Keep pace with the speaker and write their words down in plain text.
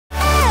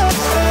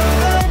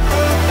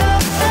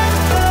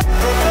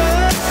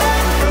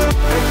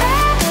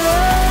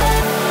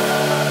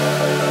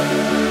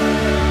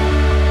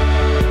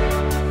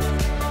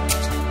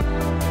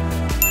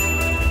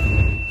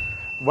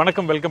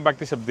வணக்கம் welcome back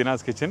to chef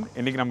Dheena's kitchen.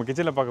 இன்றைக்கி நம்ம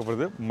கிச்சனில் பார்க்க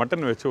போகிறது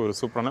மட்டன் வச்சு ஒரு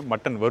சூப்பரான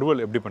மட்டன்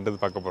வறுவல் எப்படி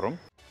பண்ணுறது பார்க்க போகிறோம்.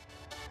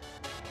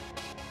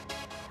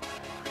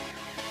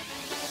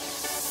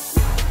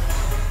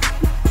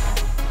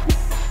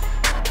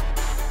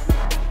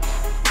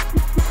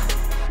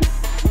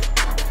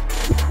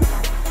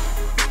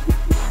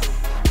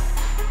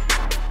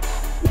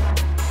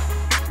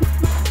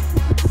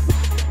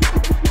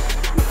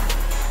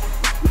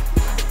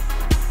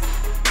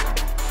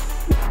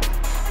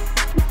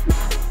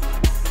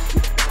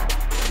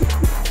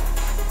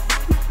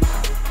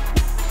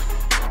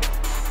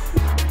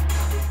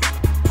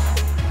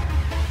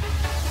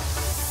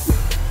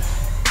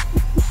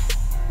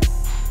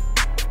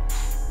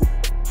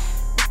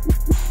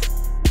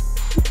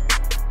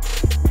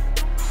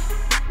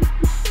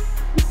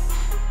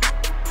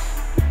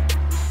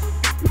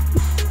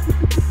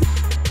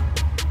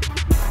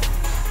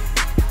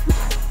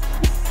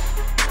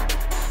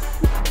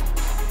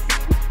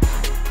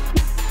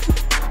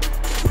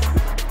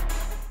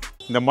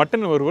 இந்த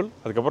மட்டன் வறுவல்,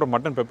 அதுக்கப்புறம்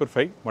மட்டன் பெப்பர்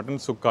ஃப்ரை,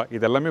 மட்டன் சுக்கா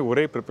இதெல்லாமே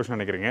ஒரே ப்ரிப்பரேஷன்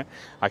நினைக்கிறீங்க.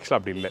 ஆக்சுவலாக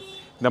அப்படி இல்லை.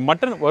 இந்த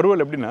மட்டன்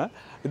வறுவல் எப்படின்னா,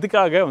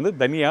 இதுக்காக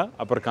தனியா,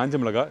 அப்புறம்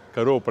காஞ்ச மிளகாய்,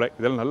 கருவேப்பிலை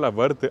இதெல்லாம் நல்லா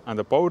வறுத்து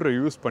அந்த பவுடரை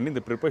யூஸ் பண்ணி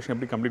இந்த ப்ரிப்பரேஷன்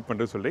எப்படி கம்ப்ளீட்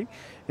பண்ணுறது சொல்லி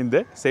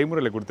இந்த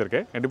செய்முறையில்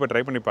கொடுத்துருக்கேன். கண்டிப்பாக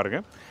ட்ரை பண்ணி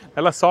பாருங்கள்.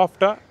 நல்லா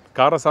சாஃப்டாக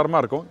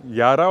காரசாரமாக இருக்கும்.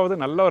 யாராவது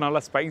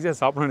நல்லா ஸ்பைஸியாக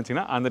சாப்பிடணும்னு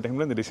நினச்சிங்கன்னா அந்த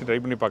டைமில் இந்த டிஷ்ஷை ட்ரை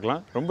பண்ணி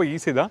பார்க்கலாம். ரொம்ப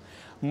ஈஸி தான்.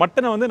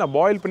 மட்டனை நான்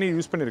பாயில் பண்ணி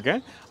யூஸ்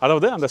பண்ணியிருக்கேன்.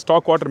 அதாவது அந்த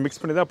ஸ்டாக் வாட்டர்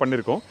மிக்ஸ் பண்ணி தான்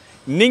பண்ணியிருக்கோம்.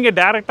 நீங்கள்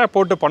டேரெக்டாக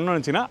போட்டு பண்ணணும்னு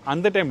நினச்சிங்கன்னா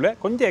அந்த டைமில்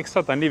கொஞ்சம்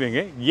எக்ஸ்ட்ரா தண்ணி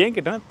வைங்க. ஏன்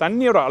கேட்டால்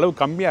தண்ணியோட அளவு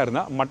கம்மியாக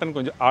இருந்தால் மட்டன்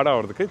கொஞ்சம்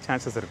ஆடாகிறதுக்கு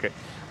சான்சஸ் இருக்குது.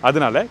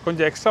 அதனால்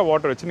கொஞ்சம் எக்ஸ்ட்ரா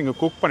வாட்டர் வச்சு நீங்கள்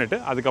குக் பண்ணிவிட்டு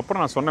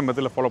அதுக்கப்புறம் நான் சொன்ன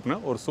மெத்தடில் ஃபாலோ பண்ண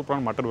ஒரு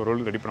சூப்பரான மட்டன்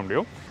வறுவல் ரெடி பண்ண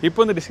முடியும்.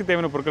 இப்போ இந்த டிஷ்ஷுக்கு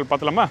தேவையான பொருட்கள்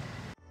பார்த்தலாமா?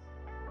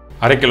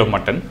 1/2 கிலோ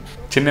மட்டன்,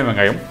 சின்ன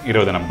வெங்காயம்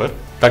 20 நம்பர்,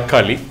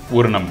 தக்காளி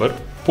 1 நம்பர்,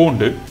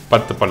 பூண்டு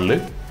 10 பல்லு,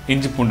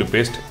 இஞ்சி பூண்டு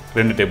பேஸ்ட்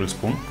 2 டேபிள்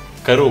ஸ்பூன்,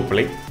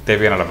 கருவேப்பிலை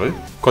தேவையான அளவு,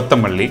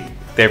 கொத்தமல்லி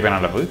தேவையான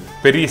அளவு,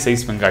 பெரிய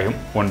சைஸ் வெங்காயம்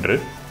 1,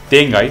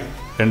 தேங்காய்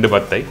 2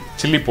 பத்தை,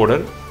 சில்லி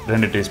பவுடர்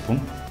 2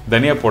 டீஸ்பூன்,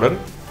 தனியா பவுடர்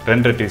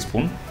 2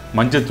 டீஸ்பூன்,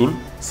 மஞ்சத்தூள்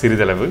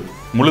சிறிதளவு,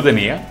 முழு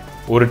தனியா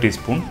 1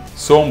 டீஸ்பூன்,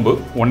 சோம்பு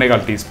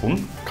 1/4 டீஸ்பூன்,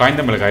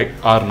 காய்ந்த மிளகாய்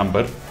 6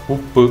 நம்பர்,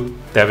 உப்பு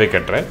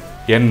தேவைக்கற்ற,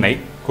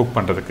 எண்ணெய் குக்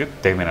பண்ணுறதுக்கு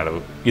தேவையான அளவு.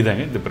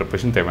 இதாங்க இந்த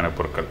ப்ரிப்பரேஷன் தேவையான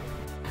பொருட்கள்.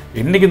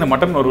 இன்றைக்கி இந்த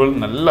மட்டன் வறுவல்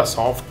நல்லா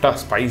சாஃப்டாக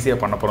ஸ்பைஸியாக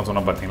பண்ண போகிறோம்னு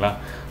சொன்னால் பார்த்தீங்களா,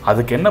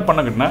 அதுக்கு என்ன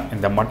பண்ணணுன்னா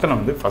இந்த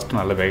மட்டனை ஃபஸ்ட்டு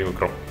நல்லா வேக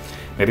வைக்கிறோம்.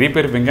 நிறைய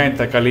பேர் வெங்காயம்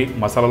தக்காளி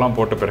மசாலாலாம்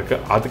போட்ட பிறகு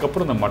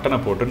அதுக்கப்புறம் இந்த மட்டனை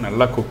போட்டு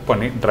நல்லா குக்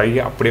பண்ணி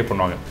ட்ரையாக அப்படியே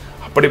பண்ணுவாங்க.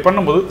 அப்படி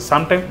பண்ணும்போது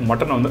சம்டைம்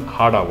மட்டன்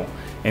ஹார்ட் ஆகும்.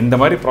 இந்த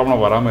மாதிரி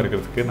ப்ராப்ளம் வராமல்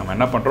இருக்கிறதுக்கு நம்ம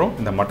என்ன பண்ணுறோம்,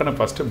 இந்த மட்டனை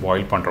ஃபஸ்ட்டு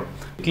பாயில் பண்ணுறோம்.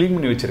 க்ளீன்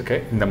பண்ணி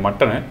வச்சுருக்க இந்த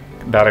மட்டனை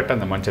டைரெக்டாக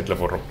இந்த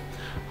மண்சட்டில் போடுறோம்.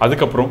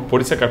 அதுக்கப்புறம்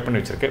பொடிசாக கட் பண்ணி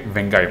வச்சுருக்க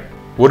வெங்காயம்,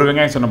 ஒரு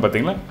வெங்காயம் சொன்னால்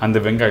பார்த்தீங்களா, அந்த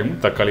வெங்காயமும்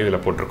தக்காளி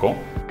இதில் போட்டிருக்கோம்.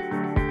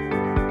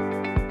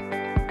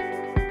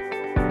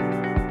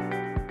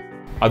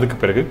 அதுக்கு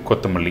பிறகு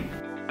கொத்தமல்லி,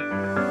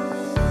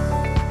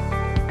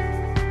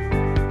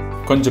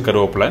 கொஞ்சம்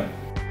கருவேப்பிலை,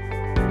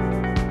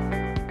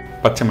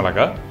 பச்சை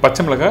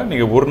மிளகாய்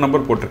நீங்கள் 1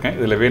 நம்பர் போட்டிருக்கேன்.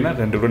 இதில் வேணால்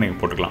 2 கூட நீங்கள்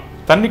போட்டுக்கலாம்.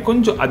 தண்ணி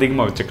கொஞ்சம்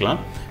அதிகமாக வச்சுக்கலாம்.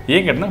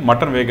 ஏன் கேட்டால்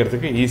மட்டன்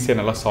வேகிறதுக்கு ஈஸியாக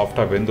நல்லா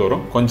சாஃப்டாக வெந்து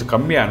வரும். கொஞ்சம்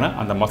கம்மியான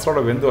அந்த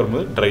மசாலோட வெந்து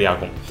வரும்போது ட்ரை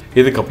ஆகும்.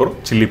 இதுக்கப்புறம்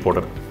சில்லி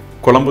பவுடர்,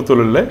 குழம்பு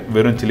தூளில்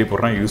வெறும் சில்லி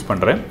பவுடர் நான் யூஸ்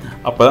பண்ணுறேன்.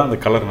 அப்போ தான் அந்த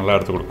கலர் நல்லா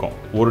எடுத்து கொடுக்கும்.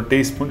 1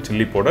 டீஸ்பூன்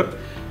சில்லி பவுடர்,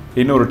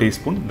 இன்னொரு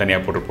டீஸ்பூன் தனியா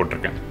பவுடர்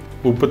போட்டிருக்கேன்.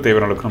 உப்பு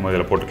தேவையான அளவுக்கு நம்ம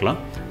இதில் போட்டுக்கலாம்.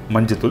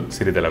 மஞ்சத்தூள்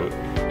சிறிதளவு.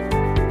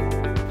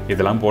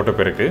 இதெல்லாம் போட்ட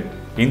பிறகு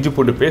இஞ்சி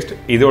பூண்டு பேஸ்ட்,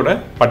 இதோட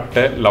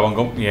பட்டை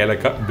லவங்கம்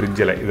ஏலக்காய்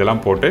பிரிஞ்சி இலை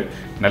இதெல்லாம் போட்டு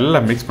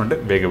நல்லா மிக்ஸ்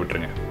பண்ணிட்டு வேக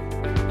விட்டுருங்க.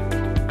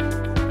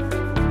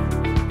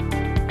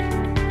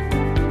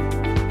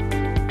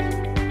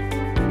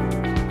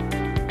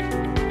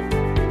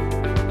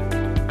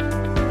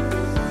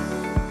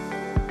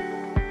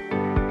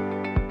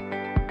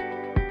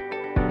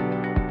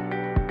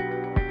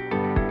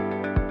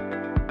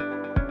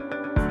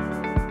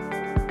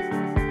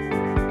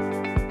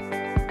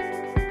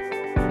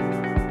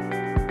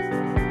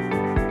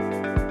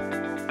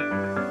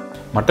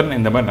 மட்டன்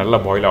இந்த மாதிரி நல்லா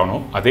பாயில்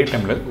ஆகணும். அதே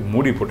டைமில்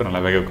மூடி போட்டு நல்லா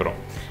வேக வைக்கிறோம்.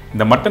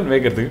 இந்த மட்டன்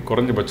வேகிறதுக்கு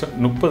குறைஞ்சபட்சம்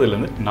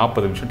 30லேருந்து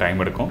 40 நிமிஷம் டைம்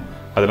எடுக்கும்.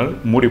 அதனால்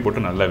மூடி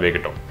போட்டு நல்லா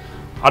வேகட்டும்.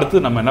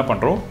 அடுத்து நம்ம என்ன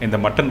பண்ணுறோம், இந்த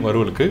மட்டன்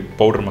வறுவலுக்கு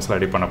பவுடர் மசாலா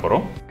ரெடி பண்ண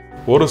போகிறோம்.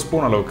 1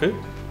 ஸ்பூன் அளவுக்கு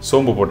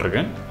சோம்பு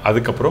போட்டிருக்கேன்.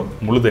 அதுக்கப்புறம்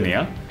முழு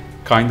தனியா,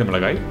 காய்ந்த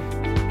மிளகாய்,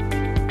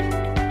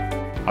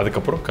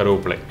 அதுக்கப்புறம்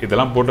கருவேப்பிலை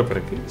இதெல்லாம் போட்ட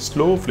பிறகு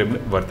ஸ்லோ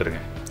ஃப்ளேமில்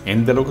வறுத்துருங்க.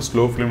 எந்த அளவுக்கு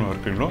ஸ்லோ ஃப்ளேமில்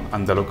வறுக்கிறீங்களோ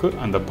அந்த அளவுக்கு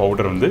அந்த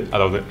பவுடர்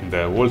அதாவது இந்த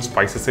ஹோல்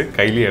ஸ்பைசஸை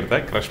கையிலே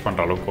எடுத்தால் க்ரஷ்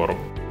பண்ணுற அளவுக்கு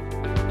வரும்.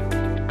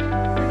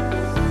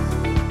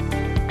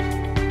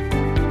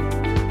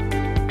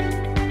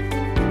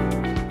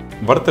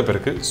 வறுத்த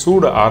பிறகு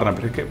சூடு ஆறின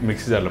பிறகு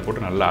மிக்ஸி ஜாரில்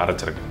போட்டு நல்லா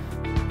அரைச்சிருங்க.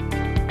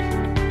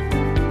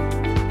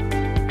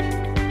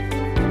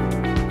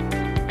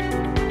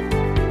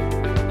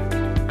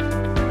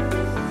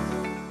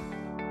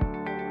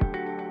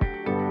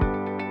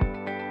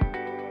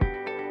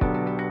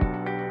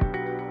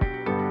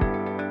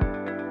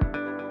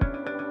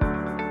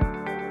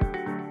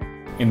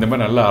 இந்த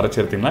மாதிரி நல்லா அரைச்சி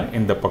எடுத்திங்கன்னா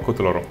இந்த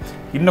பக்குவத்தில் வரும்.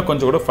 இன்னும்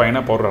கொஞ்சம் கூட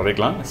ஃபைனாக பவுடர்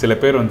அரைக்கலாம். சில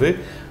பேர் வந்து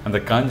அந்த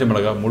காஞ்ச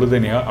மிளகா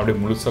முழுதனியாக அப்படியே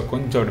முழுசாக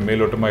கொஞ்சம் அப்படி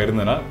மேலோட்டமாக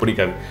இருந்ததுன்னா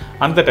பிடிக்காது.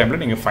 அந்த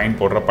டைமில் நீங்கள் ஃபைன்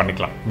பவுடராக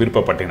பண்ணிக்கலாம்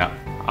விருப்பப்பட்டீங்கன்னா.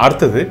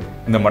 அடுத்தது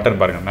இந்த மட்டன்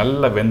பாருங்கள்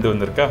நல்லா வெந்து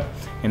வந்திருக்கா.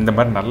 இந்த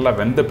மாதிரி நல்லா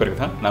வெந்த பிறகு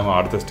தான் நம்ம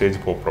அடுத்த ஸ்டேஜ்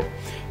போகிறோம்.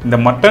 இந்த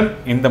மட்டன்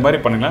இந்த மாதிரி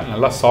பண்ணிங்கன்னா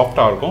நல்லா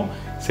சாஃப்டாக இருக்கும்.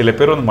 சில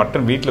பேர் வந்து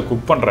மட்டன் வீட்டில்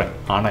குக் பண்ணுறேன்,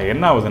 ஆனால்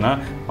என்ன ஆகுதுன்னா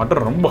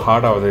மட்டன் ரொம்ப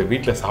ஹார்டாகுது,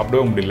 வீட்டில்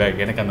சாப்பிடவே முடியல,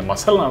 எனக்கு அந்த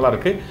மசாலா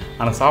நல்லாயிருக்கு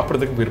ஆனால்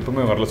சாப்பிட்றதுக்கு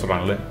விருப்பமே வரல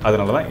சொல்கிறாங்களே,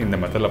 அதனால தான் இந்த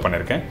மெத்தடில்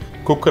பண்ணியிருக்கேன்.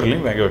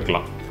 குக்கர்லேயும் வேக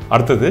வைக்கலாம்.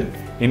 அடுத்தது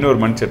இன்னொரு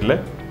மண் சட்டியில்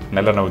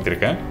நல்லெண்ணெய்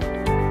ஊற்றிருக்கேன்.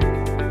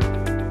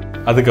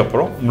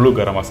 அதுக்கப்புறம் முழு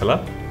கரம் மசாலா,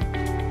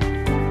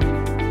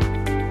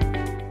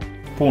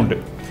 பூண்டு.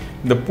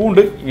 இந்த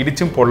பூண்டு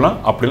இடிச்சும் போடலாம்,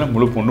 அப்படிலாம்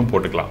முழு பூண்டும்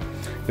போட்டுக்கலாம்.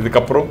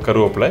 இதுக்கப்புறம்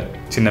கருவேப்பிலை,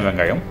 சின்ன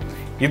வெங்காயம்.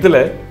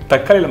 இதில்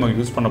தக்காளி நம்ம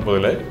யூஸ் பண்ண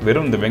போதில்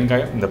வெறும் இந்த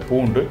வெங்காயம், இந்த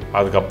பூண்டு,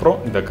 அதுக்கப்புறம்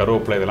இந்த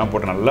கருவேப்பிலை இதெல்லாம்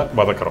போட்டு நல்லா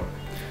வதக்குறோம்.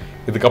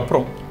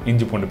 இதுக்கப்புறம்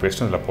இஞ்சி பூண்டு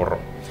பேஸ்ட்டும் இதில்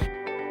போடுறோம்.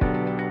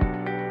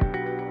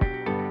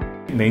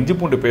 இந்த இஞ்சி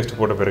பூண்டு பேஸ்ட்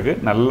போட்ட பிறகு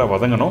நல்லா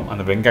வதங்கணும்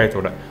அந்த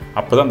வெங்காயத்தோட.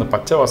 அப்போ தான் அந்த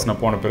பச்சை வாசனை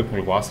போன பிறகு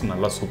உங்களுக்கு வாசனை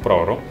நல்லா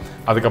சூப்பராக வரும்.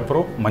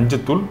 அதுக்கப்புறம்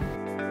மஞ்சத்தூள்,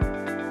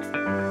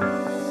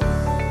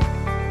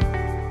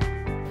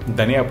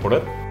 தனியா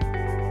பவுடர்,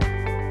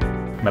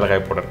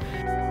 மிளகாய் பவுடர்.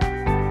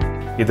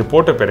 இது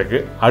போட்ட பிறகு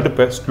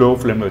அடுப்பை ஸ்லோ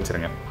ஃப்ளேமில்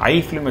வச்சுருங்க. ஹை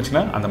ஃப்ளேம்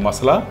வச்சுன்னா அந்த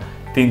மசாலா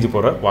தீஞ்சு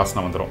போகிற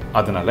வாசனை வந்துடும்.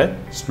 அதனால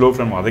ஸ்லோ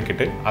ஃப்ளேம்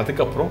வதக்கிட்டு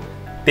அதுக்கப்புறம்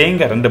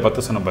தேங்காய் 2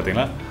 பத்து சொன்ன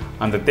பார்த்தீங்கன்னா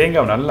அந்த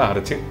தேங்காவை நல்லா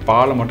அரைச்சி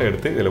பாலை மட்டும்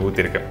எடுத்து இதில்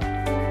ஊற்றிருக்கேன்.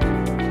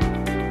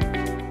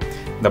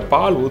 இந்த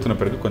பால் ஊற்றின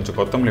பிறகு கொஞ்சம்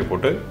கொத்தமல்லி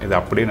போட்டு இதை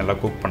அப்படியே நல்லா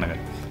குக்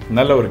பண்ணுங்கள்.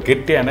 நல்ல ஒரு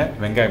கெட்டியான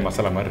வெங்காய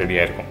மசாலா மாதிரி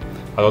ரெடியாக இருக்கும்.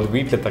 அதாவது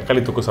வீட்டில்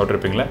தக்காளி தொக்கு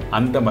சாப்பிட்ருப்பீங்களே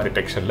அந்த மாதிரி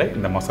டெக்ஸ்சரில்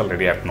இந்த மசாலா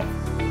ரெடியாக இருக்கணும்.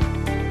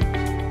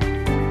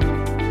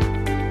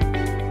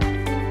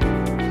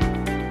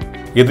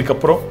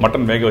 இதுக்கப்புறம்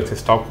மட்டன் வேக வச்சு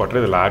ஸ்டாக் வாட்டர்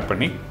இதில் ஆட்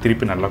பண்ணி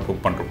திருப்பி நல்லா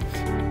குக் பண்ணுறோம்.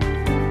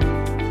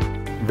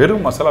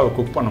 வெறும் மசாலாவை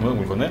குக் பண்ணும்போது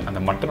உங்களுக்கு வந்து அந்த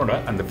மட்டனோட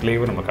அந்த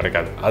ஃப்ளேவர் நமக்கு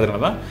கிடைக்காது. அதனால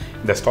தான்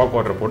இந்த ஸ்டாக்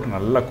வாட்டரை போட்டு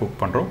நல்லா குக்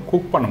பண்ணுறோம்.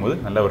 குக் பண்ணும்போது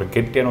நல்ல ஒரு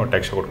கெட்டியான ஒரு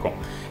டெக்ஸ்சர் கொடுக்கும்.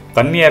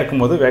 தண்ணியாக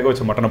இருக்கும்போது வேக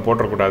வச்ச மட்டனை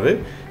போட்டுறக்கூடாது.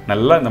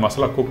 நல்லா இந்த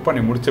மசாலா குக்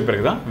பண்ணி முடித்த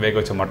பிறகு தான் வேக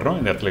வச்ச மட்டனும்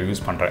இந்த இடத்துல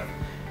யூஸ் பண்ணுறேன்.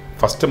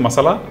 ஃபஸ்ட்டு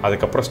மசாலா,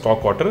 அதுக்கப்புறம்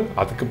ஸ்டாக் வாட்டர்,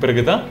 அதுக்கு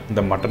பிறகு தான்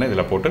இந்த மட்டனை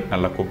இதில் போட்டு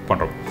நல்லா குக்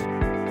பண்ணுறோம்.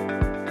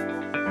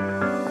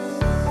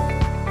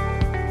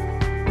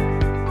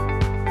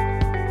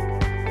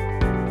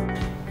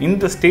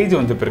 இந்த ஸ்டேஜ்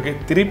வந்த பிறகு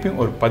திருப்பியும்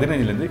ஒரு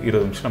 15லேருந்து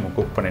 20 நிமிஷம் நம்ம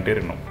குக் பண்ணிகிட்டே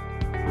இருக்கணும்.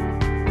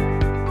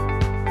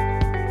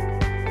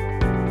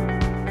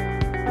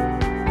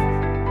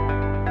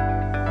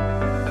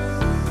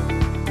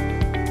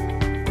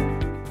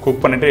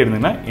 குக் பண்ணிகிட்டே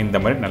இருந்தீங்கன்னா இந்த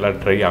மாதிரி நல்லா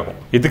ட்ரை ஆகும்.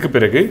 இதுக்கு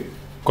பிறகு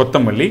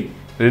கொத்தமல்லி,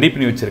 ரெடி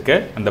பண்ணி வச்சுருக்க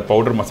அந்த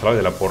பவுடர் மசாலா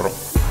இதில் போடுறோம்.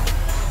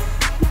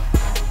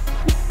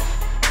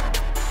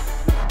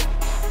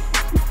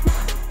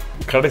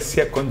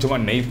 கடைசியாக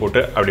கொஞ்சமாக நெய்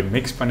போட்டு அப்படி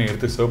மிக்ஸ் பண்ணி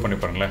எடுத்து சர்வ் பண்ணி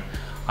பாருங்களேன்.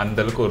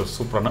 அந்தளவுக்கு ஒரு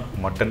சூப்பரான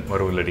மட்டன்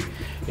வறுவல் ரெடி.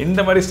 இந்த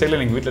மாதிரி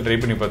ஸ்டைலில் நீங்கள் வீட்டில் ட்ரை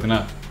பண்ணி பார்த்தீங்கன்னா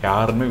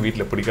யாருமே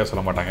வீட்டில் பிடிக்காத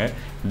சொல்ல மாட்டாங்க.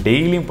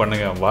 டெய்லியும்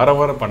பண்ணுங்கள்,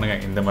 வாரம்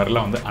பண்ணுங்கள். இந்த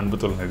மாதிரிலாம் வந்து அன்பு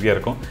தோல் நிறையா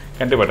இருக்கும்.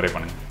 கண்டிப்பாக ட்ரை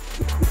பண்ணுங்கள்.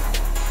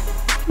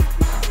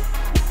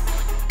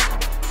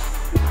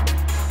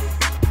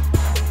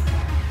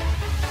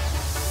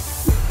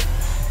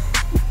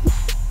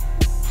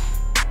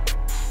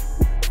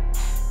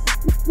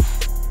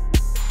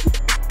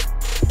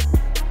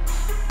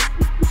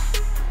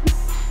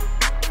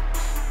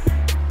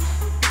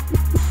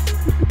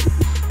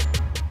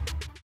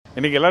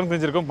 இன்றைக்கி எல்லாரும்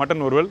தெரிஞ்சிருக்கும்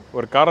மட்டன் வறுவல்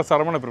ஒரு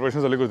காரசாரமான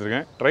ப்ரிப்பரேஷன் சொல்லி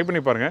கொடுத்துருக்கேன். ட்ரை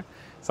பண்ணி பாருங்கள்.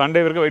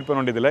 சண்டே வரைக்கும் வெயிட் பண்ண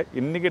வேண்டியதில்லை.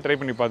 இன்றைக்கி ட்ரை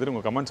பண்ணி பார்த்துட்டு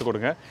உங்கள் கமெண்ட்ஸ்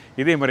கொடுங்க.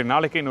 இதே மாதிரி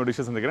நாளைக்கு இன்னொரு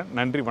டிஷ்ஷை சந்திக்கிறேன்.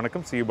 நன்றி,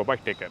 வணக்கம். See you, bye bye,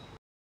 take care.